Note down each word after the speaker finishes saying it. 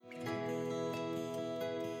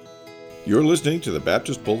You're listening to the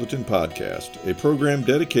Baptist Bulletin Podcast, a program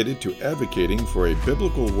dedicated to advocating for a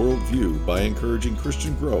biblical worldview by encouraging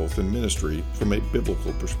Christian growth and ministry from a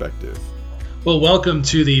biblical perspective. Well, welcome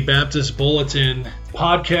to the Baptist Bulletin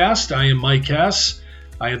Podcast. I am Mike Hess.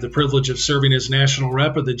 I have the privilege of serving as National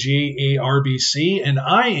Rep of the GARBC, and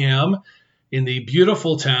I am in the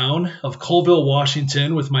beautiful town of Colville,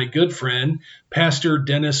 Washington, with my good friend, Pastor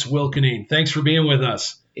Dennis Wilkening. Thanks for being with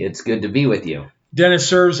us. It's good to be with you. Dennis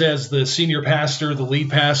serves as the senior pastor, the lead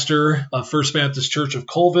pastor of First Baptist Church of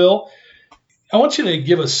Colville. I want you to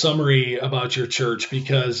give a summary about your church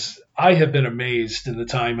because I have been amazed in the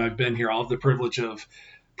time I've been here. I'll have the privilege of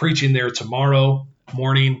preaching there tomorrow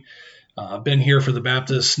morning. I've been here for the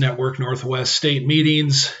Baptist Network Northwest State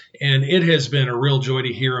meetings, and it has been a real joy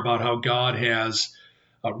to hear about how God has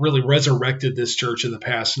really resurrected this church in the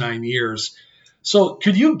past 9 years. So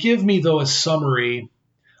could you give me, though, a summary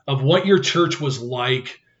of what your church was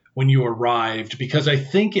like when you arrived? Because I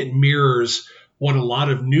think it mirrors what a lot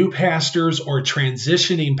of new pastors or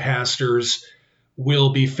transitioning pastors will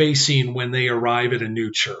be facing when they arrive at a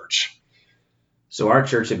new church. So our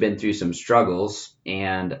church had been through some struggles,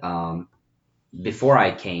 and before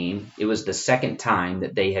I came, it was the second time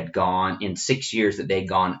that they had gone, in 6 years, that they'd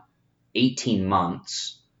gone 18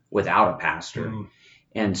 months without a pastor.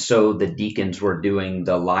 And so the deacons were doing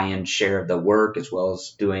the lion's share of the work as well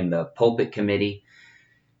as doing the pulpit committee.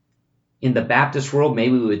 In the Baptist world,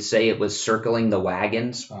 maybe we would say it was circling the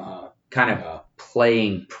wagons, kind of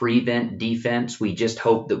playing prevent defense. We just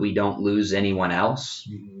hope that we don't lose anyone else.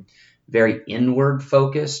 Very inward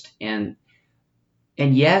focused. And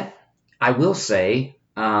yet, I will say,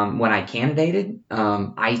 when I candidated,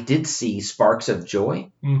 I did see sparks of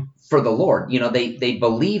joy for the Lord. You know, they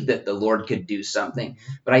believed that the Lord could do something.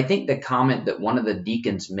 But I think the comment that one of the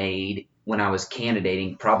deacons made when I was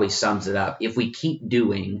candidating probably sums it up. If we keep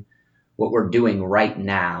doing what we're doing right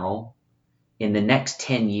now, in the next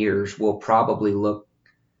 10 years, we'll probably look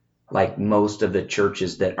like most of the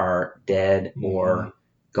churches that are dead or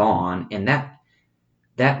gone. And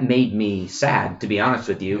that made me sad, to be honest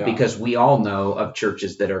with you, because we all know of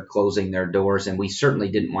churches that are closing their doors, and we certainly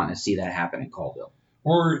didn't want to see that happen in Colville.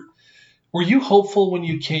 Were you hopeful when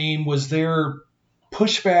you came? Was there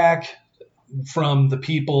pushback from the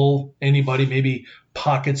people, anybody, maybe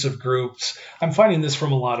pockets of groups? I'm finding this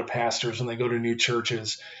from a lot of pastors when they go to new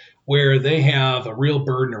churches, where they have a real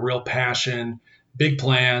burden, a real passion, big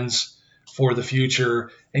plans for the future,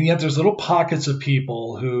 and yet there's little pockets of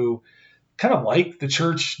people who kind of like the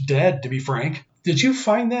church dead, to be frank. Did you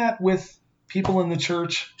find that with people in the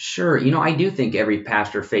church? Sure. You know, I do think every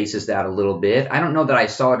pastor faces that a little bit. I don't know that I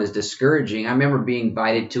saw it as discouraging. I remember being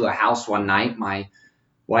invited to a house one night. My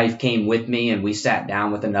wife came with me, and we sat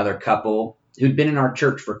down with another couple who'd been in our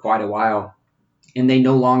church for quite a while. And they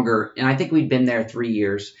no longer, and I think we'd been there 3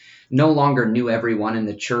 years, no longer knew everyone in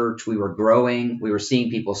the church. We were growing. We were seeing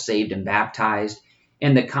people saved and baptized.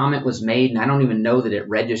 And the comment was made, and I don't even know that it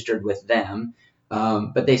registered with them,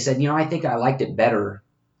 but they said, you know, I think I liked it better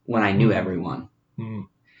when I knew everyone.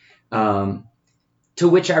 To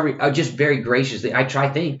which I just very graciously, I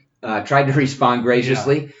tried to respond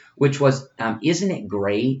graciously, which was, isn't it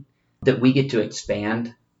great that we get to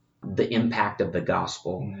expand the impact of the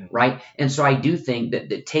gospel, right? And so I do think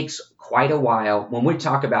that it takes quite a while. When we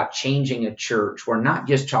talk about changing a church, we're not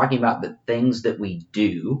just talking about the things that we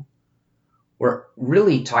do. We're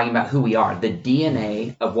really talking about who we are, the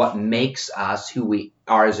DNA of what makes us who we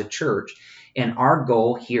are as a church. And our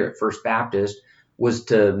goal here at First Baptist was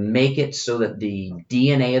to make it so that the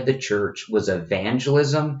DNA of the church was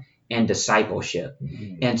evangelism and discipleship.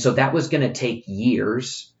 And so that was going to take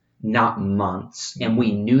years, not months. And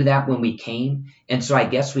we knew that when we came. And so I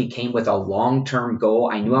guess we came with a long-term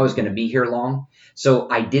goal. I knew I was going to be here long, so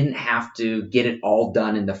I didn't have to get it all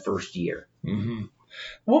done in the first year.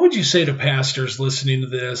 What would you say to pastors listening to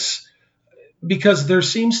this? Because there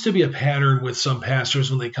seems to be a pattern with some pastors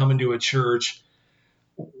when they come into a church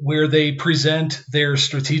where they present their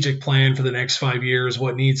strategic plan for the next 5 years,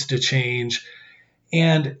 what needs to change.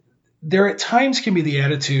 And there at times can be the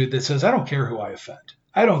attitude that says, I don't care who I offend.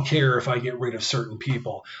 I don't care if I get rid of certain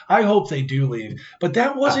people. I hope they do leave. But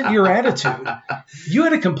that wasn't your attitude. You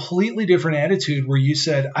had a completely different attitude where you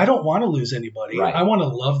said, I don't want to lose anybody. Right. I want to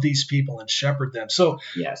love these people and shepherd them. So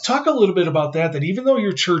talk a little bit about that even though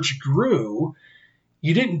your church grew,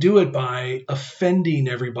 you didn't do it by offending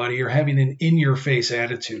everybody or having an in-your-face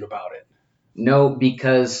attitude about it. No,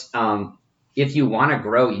 because if you want to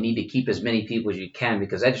grow, you need to keep as many people as you can,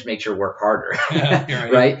 because that just makes your work harder,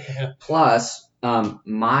 right? Yeah. Plus,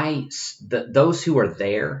 those who are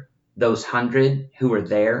there, those 100 who are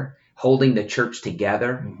there holding the church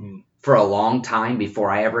together, for a long time before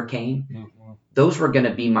I ever came. Mm-hmm. Those were going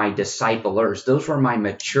to be my disciplers. Those were my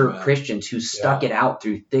mature Yeah. Christians who stuck it out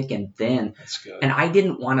through thick and thin. That's good. And I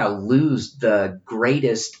didn't want to lose the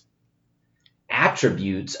greatest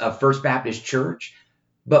attributes of First Baptist Church.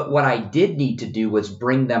 But what I did need to do was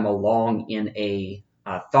bring them along in a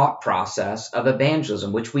thought process of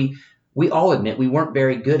evangelism, which we all admit we weren't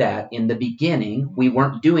very good at in the beginning. We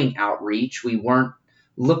weren't doing outreach. We weren't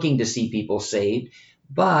looking to see people saved.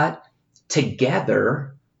 But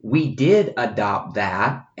together, we did adopt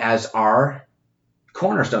that as our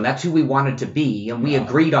cornerstone. That's who we wanted to be, and we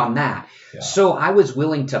agreed on that. Yeah. So I was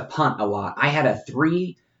willing to punt a lot. I had a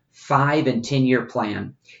 3, 5, and 10-year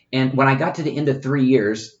plan. And when I got to the end of 3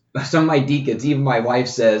 years, some of my deacons, even my wife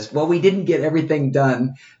says, well, we didn't get everything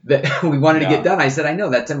done that we wanted to get done. I said, I know,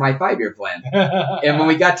 that's in my 5-year plan. And when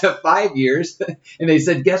we got to 5 years, and they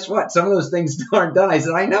said, guess what? Some of those things still aren't done. I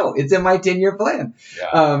said, I know, it's in my 10-year plan.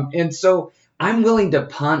 Yeah. And so I'm willing to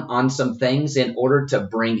punt on some things in order to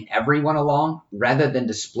bring everyone along rather than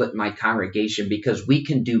to split my congregation, because we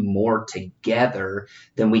can do more together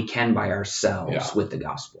than we can by ourselves with the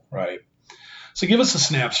gospel. Right. So give us a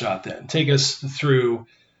snapshot then. Take us through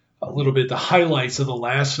a little bit the highlights of the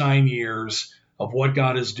last 9 years of what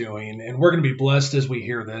God is doing. And we're going to be blessed as we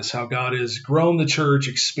hear this, how God has grown the church,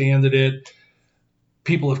 expanded it.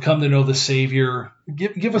 People have come to know the Savior.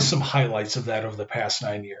 Give us some highlights of that over the past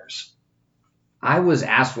 9 years. I was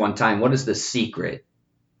asked one time, what is the secret?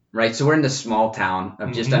 Right? So we're in this small town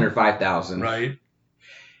of just under 5,000. Right.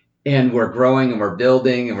 And we're growing and we're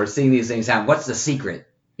building and we're seeing these things happen. What's the secret?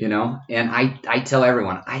 You know? And I tell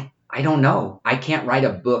everyone, I don't know. I can't write a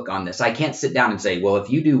book on this. I can't sit down and say, well, if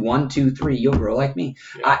you do 1, 2, 3, you'll grow like me.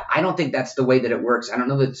 Yeah. I don't think that's the way that it works. I don't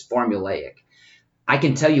know that it's formulaic. I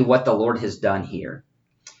can tell you what the Lord has done here.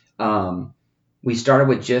 We started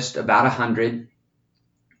with just about 100,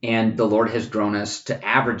 and the Lord has grown us to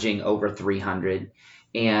averaging over 300.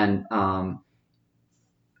 And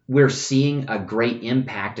we're seeing a great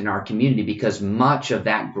impact in our community because much of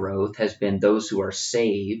that growth has been those who are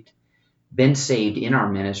saved, been saved in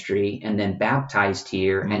our ministry, and then baptized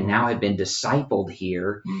here, and now have been discipled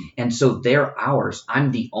here. And so they're ours.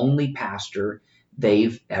 I'm the only pastor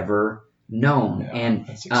they've ever known. Yeah, and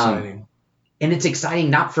that's exciting. And it's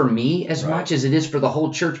exciting not for me as much as it is for the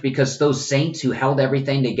whole church, because those saints who held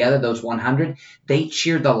everything together, those 100, they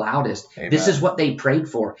cheered the loudest. Amen. This is what they prayed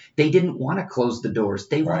for. They didn't want to close the doors.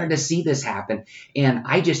 They wanted to see this happen. And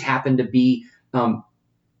I just happened to be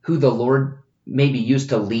who the Lord maybe used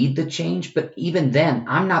to lead the change. But even then,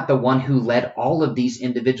 I'm not the one who led all of these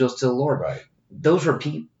individuals to the Lord. Right. Those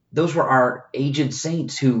were our aged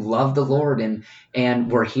saints who loved the Lord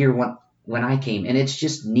and were here when I came. And it's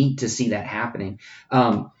just neat to see that happening.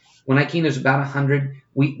 When I came, there's about 100.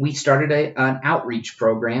 We started an outreach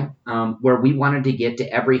program where we wanted to get to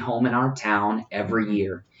every home in our town every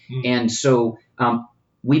year. And so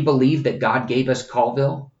we believe that God gave us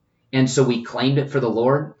Colville. And so we claimed it for the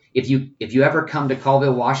Lord. If you ever come to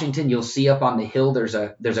Colville, Washington, you'll see up on the hill there's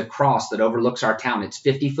a cross that overlooks our town. It's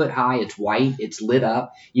 50 foot high. It's white. It's lit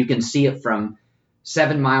up. You can see it from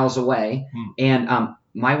 7 miles away. And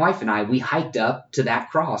my wife and I, we hiked up to that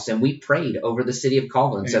cross and we prayed over the city of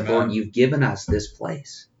Colville and said, Lord, you've given us this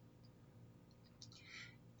place.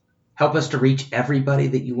 Help us to reach everybody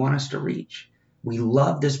that you want us to reach. We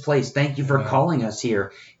love this place. Thank you for calling us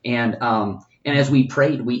here. And as we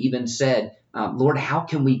prayed, we even said, Lord, how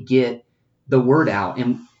can we get the word out?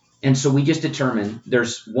 And so we just determined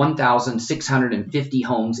there's 1,650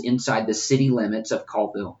 homes inside the city limits of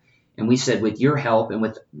Colville. And we said, with your help and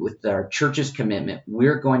with our church's commitment,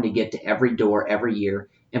 we're going to get to every door every year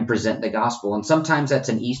and present the gospel. And sometimes that's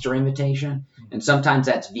an Easter invitation, and sometimes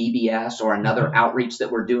that's VBS or another outreach that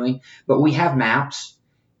we're doing. But we have maps,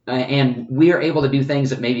 and we are able to do things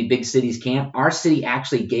that maybe big cities can't. Our city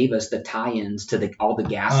actually gave us the tie-ins to all the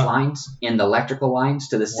gas lines and the electrical lines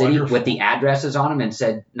to the city with the addresses on them, and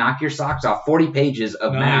said, knock your socks off. 40 pages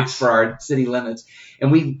of maps for our city limits.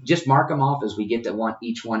 And we just mark them off as we get to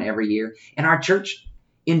each one every year. And our church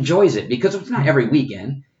enjoys it because it's not every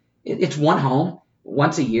weekend. It's one home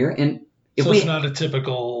once a year. And it's not a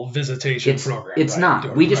typical visitation program. It's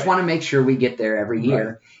not. We just want to make sure we get there every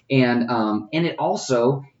year. And it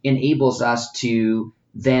also enables us to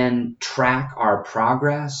then track our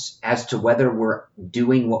progress as to whether we're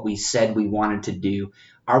doing what we said we wanted to do.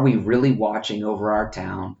 Are we really watching over our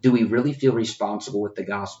town? Do we really feel responsible with the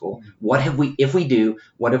gospel? If we do,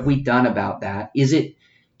 what have we done about that?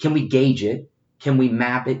 Can we gauge it? can we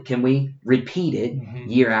map it? Can we repeat it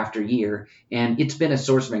year after year? And it's been a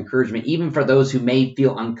source of encouragement, even for those who may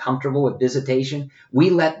feel uncomfortable with visitation. We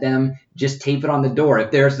let them just tape it on the door. If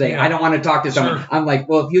they're saying, I don't want to talk to someone, Sure. I'm like,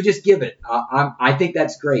 well, if you just give it, I think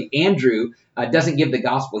that's great. Andrew doesn't give the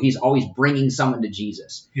gospel. He's always bringing someone to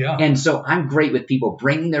Jesus. Yeah. And so I'm great with people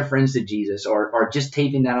bringing their friends to Jesus, or just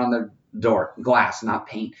taping that on the door, glass, not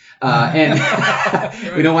paint. And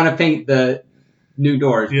we don't want to paint the new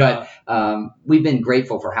doors, but we've been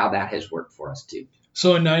grateful for how that has worked for us too.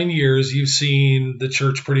 So in 9 years, you've seen the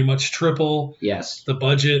church pretty much triple. Yes. The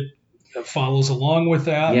budget follows along with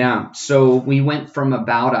that. Yeah. So we went from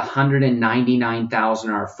about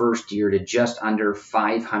 $199,000 our first year to just under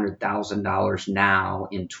 $500,000 now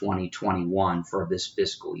in 2021 for this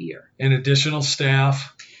fiscal year. And additional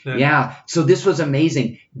staff. Yeah. So this was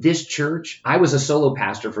amazing. This church, I was a solo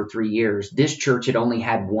pastor for 3 years. This church had only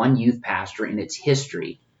had one youth pastor in its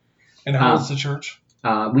history. And how old's the church?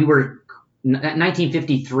 We were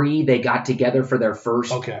 1953, they got together for their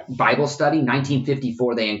first Bible study.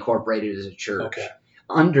 1954, they incorporated as a church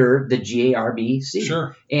under the GARBC.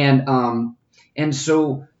 Sure. And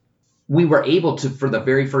so we were able to, for the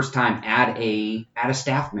very first time, add a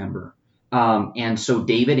staff member. And so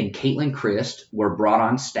David and Caitlin Christ were brought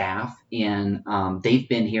on staff, and they've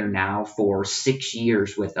been here now for 6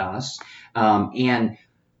 years with us. And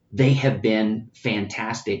they have been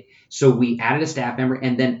fantastic. So we added a staff member,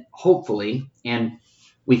 and then hopefully, and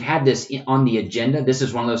we've had this on the agenda. This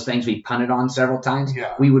is one of those things we punted on several times.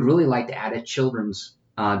 Yeah. We would really like to add a children's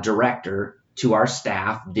director to our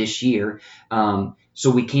staff this year.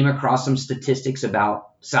 So we came across some statistics about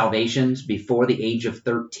salvations before the age of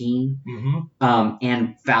 13,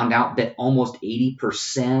 and found out that almost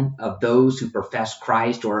 80% of those who profess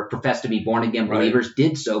Christ or profess to be born again believers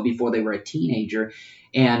did so before they were a teenager.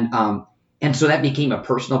 And so that became a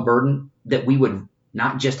personal burden that we would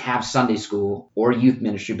not just have Sunday school or youth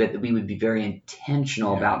ministry, but that we would be very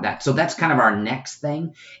intentional about that. So that's kind of our next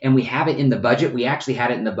thing. And we have it in the budget. We actually had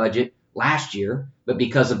it in the budget last year, but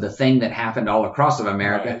because of the thing that happened all across of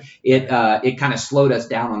America, it kind of slowed us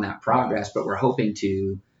down on that progress, but we're hoping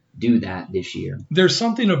to do that this year. There's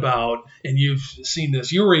something about, and you've seen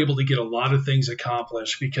this, you were able to get a lot of things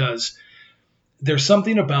accomplished because there's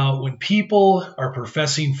something about when people are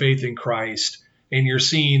professing faith in Christ, and you're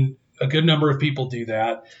seeing a good number of people do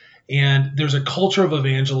that, and there's a culture of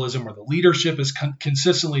evangelism where the leadership is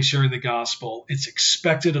consistently sharing the gospel. It's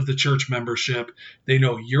expected of the church membership. They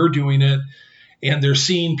know you're doing it, and they're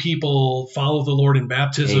seeing people follow the Lord in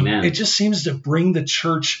baptism. Amen. It just seems to bring the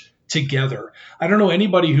church together. I don't know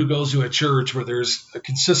anybody who goes to a church where there's a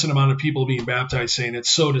consistent amount of people being baptized saying it's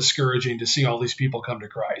so discouraging to see all these people come to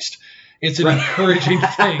Christ. It's an encouraging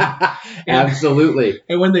thing. Absolutely.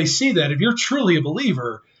 And when they see that, if you're truly a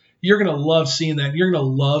believer, you're going to love seeing that. You're going to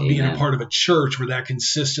love being a part of a church where that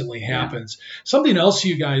consistently happens. Something else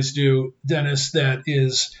you guys do, Dennis, that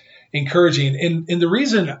is encouraging. And the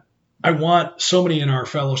reason I want so many in our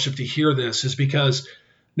fellowship to hear this is because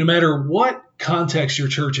no matter what context your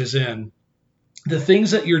church is in, the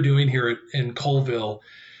things that you're doing here in Colville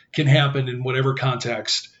can happen in whatever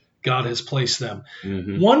context God has placed them.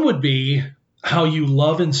 One would be how you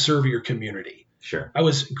love and serve your community. Sure. I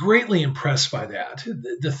was greatly impressed by that.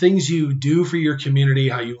 The things you do for your community,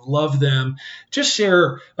 how you love them. Just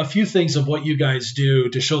share a few things of what you guys do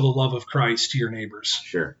to show the love of Christ to your neighbors.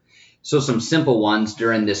 Sure. So some simple ones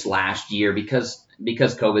during this last year, because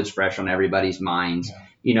COVID's fresh on everybody's minds.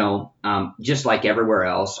 You know, just like everywhere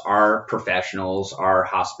else, our professionals, our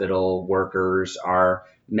hospital workers, our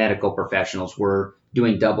medical professionals were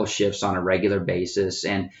doing double shifts on a regular basis.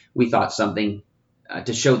 And we thought something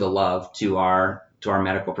to show the love to our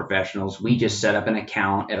medical professionals. We just set up an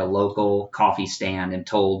account at a local coffee stand and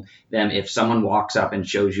told them if someone walks up and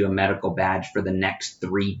shows you a medical badge for the next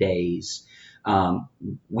 3 days,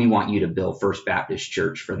 we want you to bill First Baptist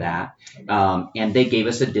Church for that. And they gave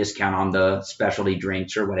us a discount on the specialty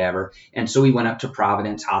drinks or whatever. And so we went up to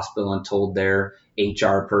Providence Hospital and told their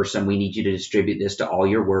HR person, we need you to distribute this to all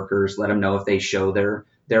your workers. Let them know if they show their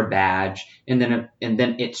badge. And then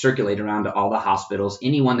it circulated around to all the hospitals.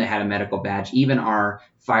 Anyone that had a medical badge, even our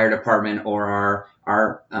fire department or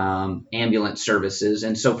our ambulance services.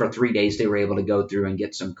 And so for 3 days, they were able to go through and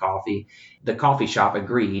get some coffee. The coffee shop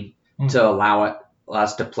agreed to allow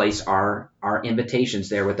us to place our invitations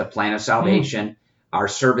there with the plan of salvation, our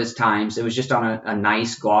service times. It was just on a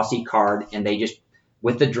nice glossy card, and they just,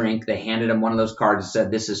 with the drink, they handed them one of those cards and said,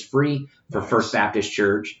 this is free for First Baptist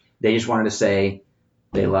Church. They just wanted to say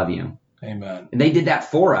they love you. Amen. And they did that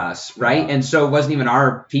for us, right? And so it wasn't even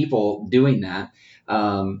our people doing that.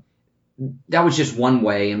 that was just one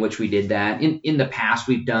way in which we did that. In the past,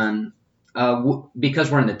 we've done,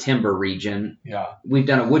 because we're in the timber region, we've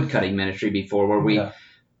done a wood cutting ministry before where we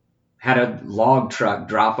had a log truck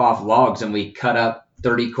drop off logs and we cut up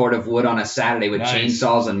 30 cord of wood on a Saturday with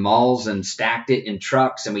chainsaws and mauls and stacked it in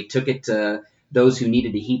trucks, and we took it to those who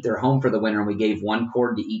needed to heat their home for the winter, and we gave one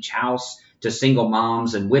cord to each house, to single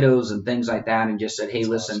moms and widows and things like that, and just said, hey,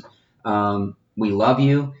 listen, we love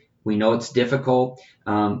you. We know it's difficult.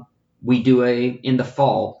 We do in the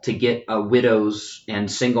fall to get widows and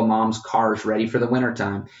single moms cars ready for the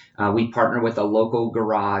wintertime. We partner with a local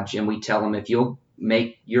garage, and we tell them, if you'll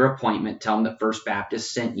make your appointment, tell them that First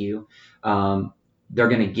Baptist sent you. They're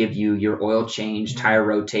going to give you your oil change, tire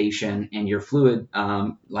rotation, and your fluid,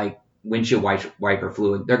 like windshield wiper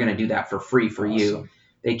fluid. They're going to do that for free for you.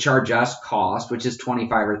 They charge us cost, which is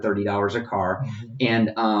 $25 or $30 a car.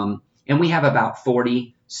 And we have about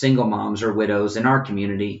 40 single moms or widows in our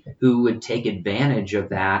community who would take advantage of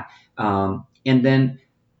that. And then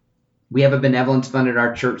we have a benevolence fund at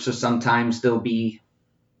our church, so sometimes there'll be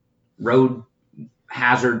road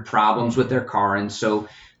hazard problems with their car, and so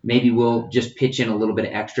maybe we'll just pitch in a little bit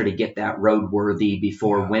extra to get that roadworthy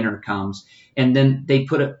before winter comes. And then they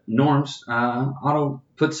put Norm's Auto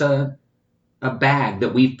puts a bag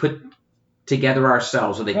that we've put together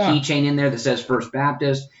ourselves with a keychain in there that says First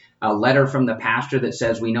Baptist, a letter from the pastor that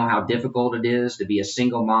says we know how difficult it is to be a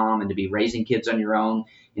single mom and to be raising kids on your own.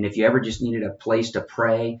 And if you ever just needed a place to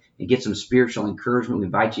pray and get some spiritual encouragement, we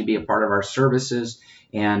invite you to be a part of our services.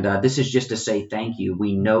 And this is just to say thank you.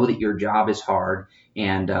 We know that your job is hard,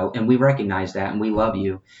 and we recognize that, and we love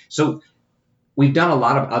you. So we've done a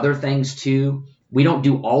lot of other things too. We don't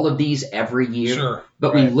do all of these every year,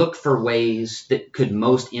 but we look for ways that could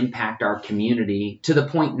most impact our community to the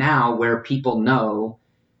point now where people know,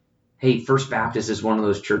 hey, First Baptist is one of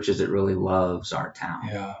those churches that really loves our town.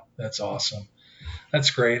 Yeah, that's awesome.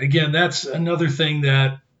 That's great. Again, that's another thing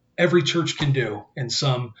that every church can do in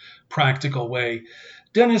some practical way.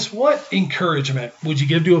 Dennis, what encouragement would you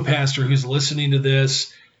give to a pastor who's listening to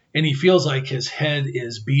this and he feels like his head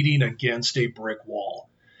is beating against a brick wall?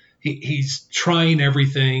 He's trying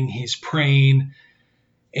everything, he's praying,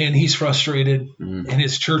 and he's frustrated, and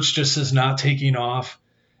his church just is not taking off.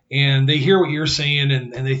 And they hear what you're saying,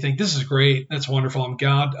 and they think, this is great, that's wonderful.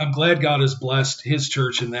 I'm glad God has blessed his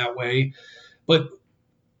church in that way. But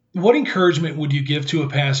what encouragement would you give to a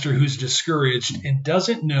pastor who's discouraged and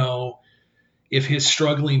doesn't know if his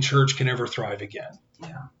struggling church can ever thrive again?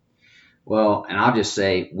 Yeah. Well, and I'll just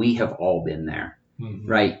say we have all been there,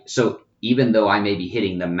 right? So even though I may be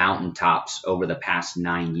hitting the mountaintops over the past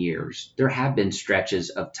 9 years, there have been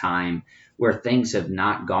stretches of time where things have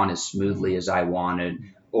not gone as smoothly as I wanted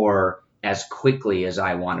or as quickly as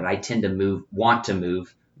I wanted. I tend to want to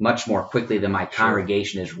move much more quickly than my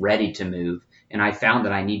congregation is ready to move. And I found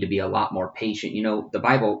that I need to be a lot more patient. You know, the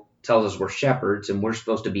Bible tells us we're shepherds and we're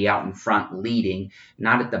supposed to be out in front leading,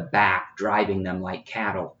 not at the back driving them like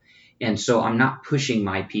cattle. And so I'm not pushing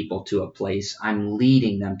my people to a place, I'm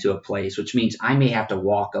leading them to a place, which means I may have to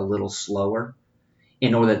walk a little slower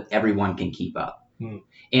in order that everyone can keep up.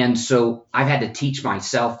 And so I've had to teach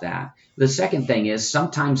myself that. The second thing is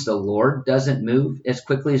sometimes the Lord doesn't move as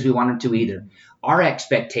quickly as we want him to either. Our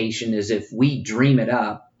expectation is if we dream it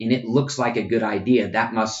up and it looks like a good idea,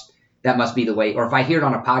 that must be the way. Or if I hear it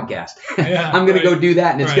on a podcast, I'm going to go do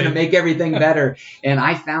that and it's going to make everything better. And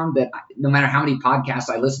I found that no matter how many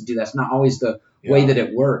podcasts I listen to, that's not always the way that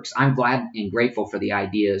it works. I'm glad and grateful for the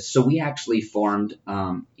ideas. So we actually formed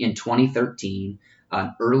in 2013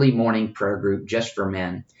 an early morning prayer group just for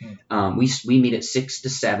men. We meet at 6 to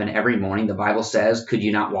 7 every morning. The Bible says, could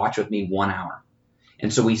you not watch with me 1 hour?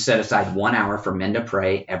 And so we set aside 1 hour for men to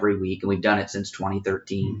pray every week, and we've done it since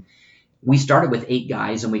 2013. We started with 8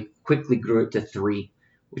 guys, and we quickly grew it to 3,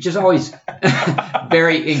 which is always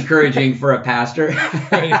very encouraging for a pastor.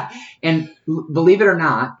 And believe it or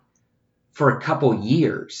not, for a couple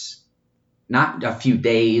years, not a few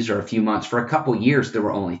days or a few months, for a couple years, there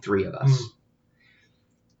were only 3 of us.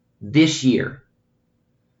 This year,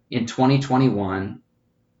 in 2021,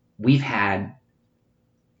 we've had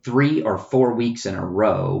 3 or 4 weeks in a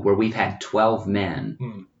row where we've had 12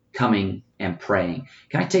 men coming and praying.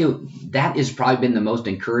 Can I tell you, that has probably been the most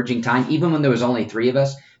encouraging time, even when there was only 3 of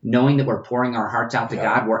us, knowing that we're pouring our hearts out to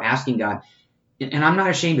God, we're asking God, and I'm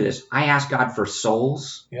not ashamed of this, I ask God for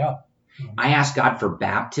souls. I ask God for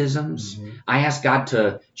baptisms. I ask God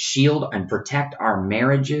to shield and protect our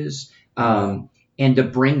marriages, and to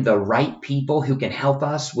bring the right people who can help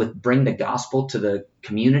us bring the gospel to the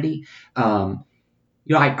community.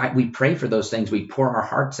 We pray for those things. We pour our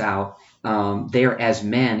hearts out. there as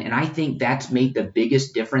men. And I think that's made the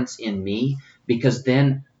biggest difference in me, because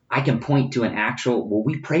then I can point to an actual, well,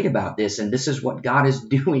 we prayed about this and this is what God is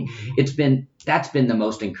doing. That's been the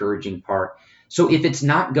most encouraging part. So if it's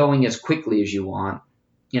not going as quickly as you want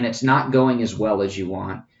and it's not going as well as you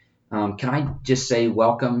want, can I just say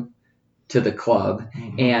welcome to the club,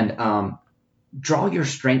 and draw your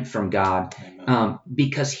strength from God,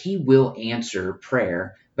 because he will answer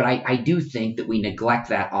prayer. But I do think that we neglect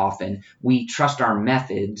that often. We trust our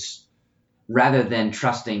methods rather than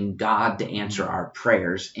trusting God to answer our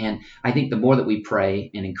prayers. And I think the more that we pray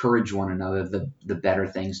and encourage one another, the better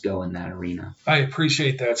things go in that arena. I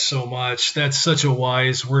appreciate that so much. That's such a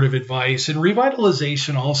wise word of advice. And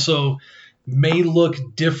revitalization also may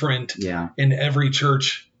look different in every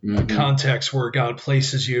church context where God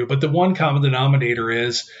places you. But the one common denominator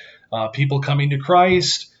is people coming to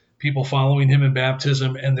Christ, people following him in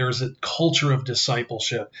baptism, and there's a culture of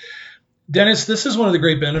discipleship. Dennis, this is one of the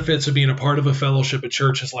great benefits of being a part of a fellowship at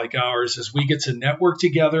churches like ours, is we get to network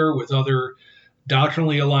together with other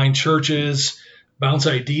doctrinally aligned churches, bounce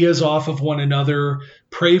ideas off of one another,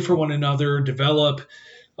 pray for one another, develop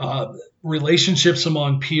relationships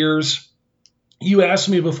among peers. You asked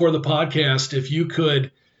me before the podcast if you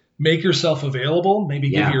could make yourself available,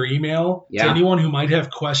 maybe give your email to anyone who might have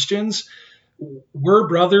questions. We're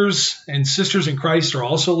brothers and sisters in Christ are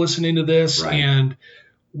also listening to this, and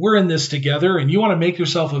we're in this together, and you want to make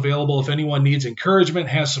yourself available if anyone needs encouragement,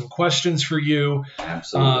 has some questions for you.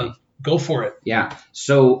 Absolutely. Go for it. Yeah.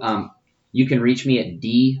 So you can reach me at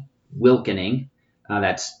D Wilkening.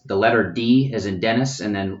 That's the letter D as in Dennis,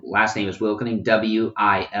 and then last name is Wilkening,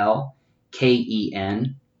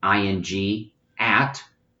 WILKENING at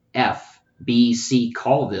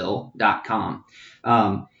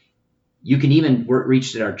fbccolville.com. You can even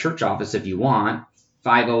reach at our church office if you want,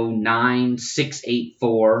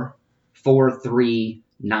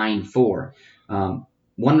 509-684-4394.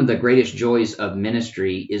 One of the greatest joys of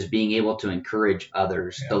ministry is being able to encourage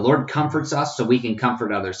others. Yeah. The Lord comforts us so we can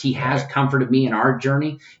comfort others. He has comforted me in our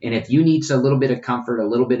journey. And if you need a little bit of comfort, a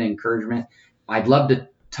little bit of encouragement, I'd love to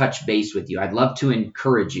touch base with you. I'd love to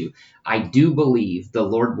encourage you. I do believe the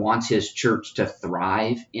Lord wants his church to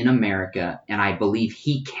thrive in America, and I believe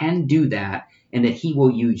he can do that, and that he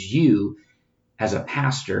will use you as a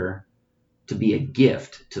pastor to be a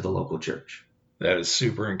gift to the local church. That is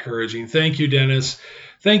super encouraging. Thank you, Dennis.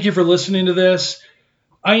 Thank you for listening to this.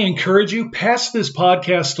 I encourage you, pass this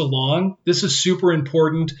podcast along. This is super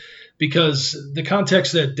important because the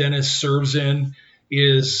context that Dennis serves in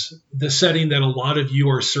is the setting that a lot of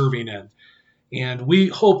you are serving in. And we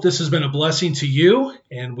hope this has been a blessing to you,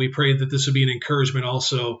 and we pray that this will be an encouragement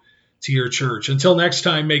also to your church. Until next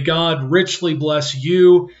time, may God richly bless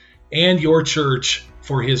you and your church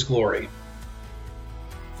for his glory.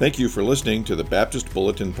 Thank you for listening to the Baptist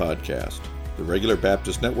Bulletin Podcast. The Regular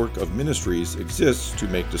Baptist Network of Ministries exists to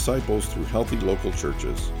make disciples through healthy local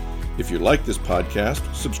churches. If you like this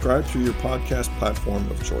podcast, subscribe through your podcast platform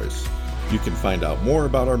of choice. You can find out more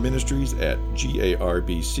about our ministries at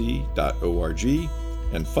garbc.org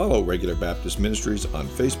and follow Regular Baptist Ministries on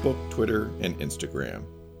Facebook, Twitter, and Instagram.